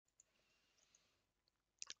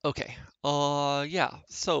Okay. Yeah.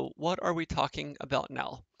 So what are we talking about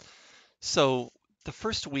now? So the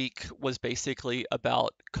first week was basically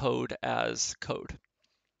about code as code.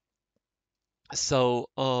 So,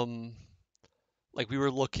 like we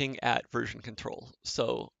were looking at version control,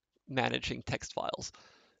 so managing text files.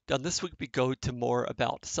 Now this week we go to more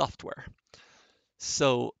about software.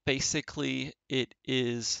 So basically it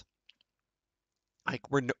is like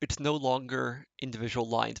it's no longer individual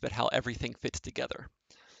lines, but how everything fits together.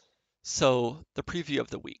 So the preview of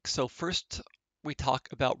the week. So first we talk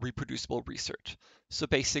about reproducible research. So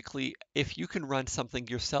basically, if you can run something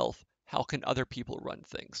yourself, how can other people run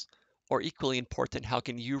things? Or equally important, how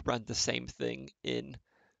can you run the same thing in,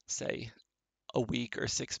 say, a week or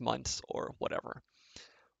 6 months or whatever?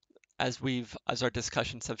 As our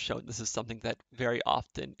discussions have shown, this is something that very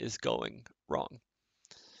often is going wrong.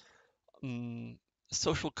 Mm,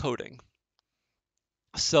 social coding.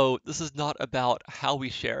 So this is not about how we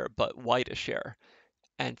share, but why to share,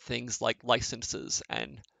 and things like licenses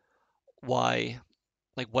and why,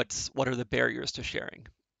 like what are the barriers to sharing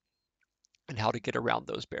and how to get around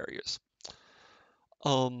those barriers.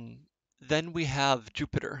 Um, then we have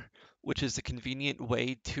Jupyter, which is a convenient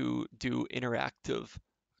way to do interactive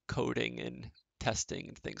coding and testing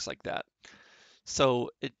and things like that. So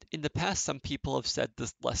in the past, some people have said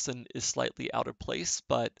this lesson is slightly out of place,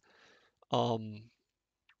 but um,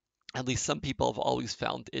 at least some people have always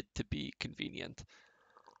found it to be convenient.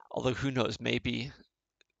 Although who knows, maybe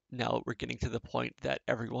now we're getting to the point that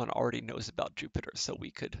everyone already knows about Jupyter, so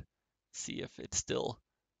we could see if it's still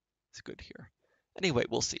is good here. Anyway,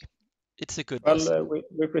 we'll see. It's a good Well, lesson.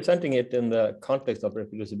 we're presenting it in the context of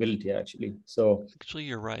reproducibility, actually. So Actually,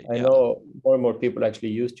 you're right. I Yeah. know more and more people actually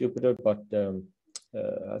use Jupyter, but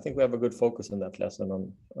I think we have a good focus in that lesson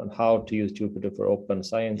on how to use Jupyter for open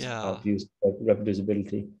science, how Yeah. to use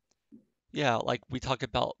reproducibility. Yeah, like we talk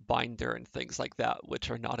about binder and things like that, which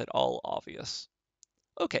are not at all obvious.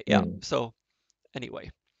 Okay, yeah. Mm. So anyway,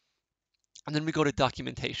 and then we go to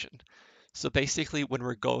documentation. So basically when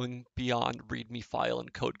we're going beyond README file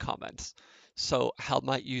and code comments. So how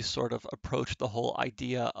might you sort of approach the whole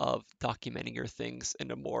idea of documenting your things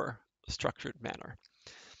in a more structured manner?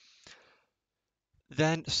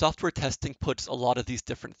 Then software testing puts a lot of these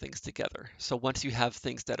different things together. So once you have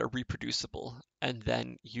things that are reproducible and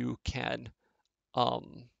then you can,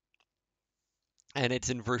 um, and it's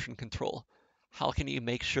in version control, how can you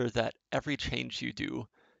make sure that every change you do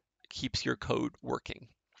keeps your code working?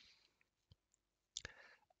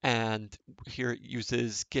 And here it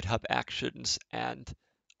uses GitHub Actions and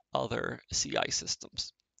other CI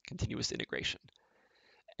systems, continuous integration.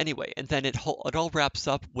 Anyway, and then it all wraps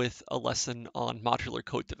up with a lesson on modular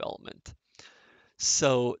code development.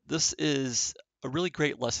 So this is a really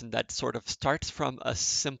great lesson that sort of starts from a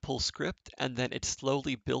simple script and then it's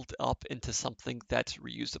slowly built up into something that's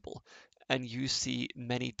reusable. And you see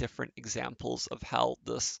many different examples of how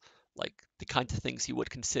this, like the kinds of things you would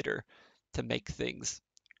consider to make things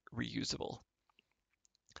reusable.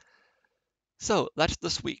 So that's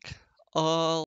this week.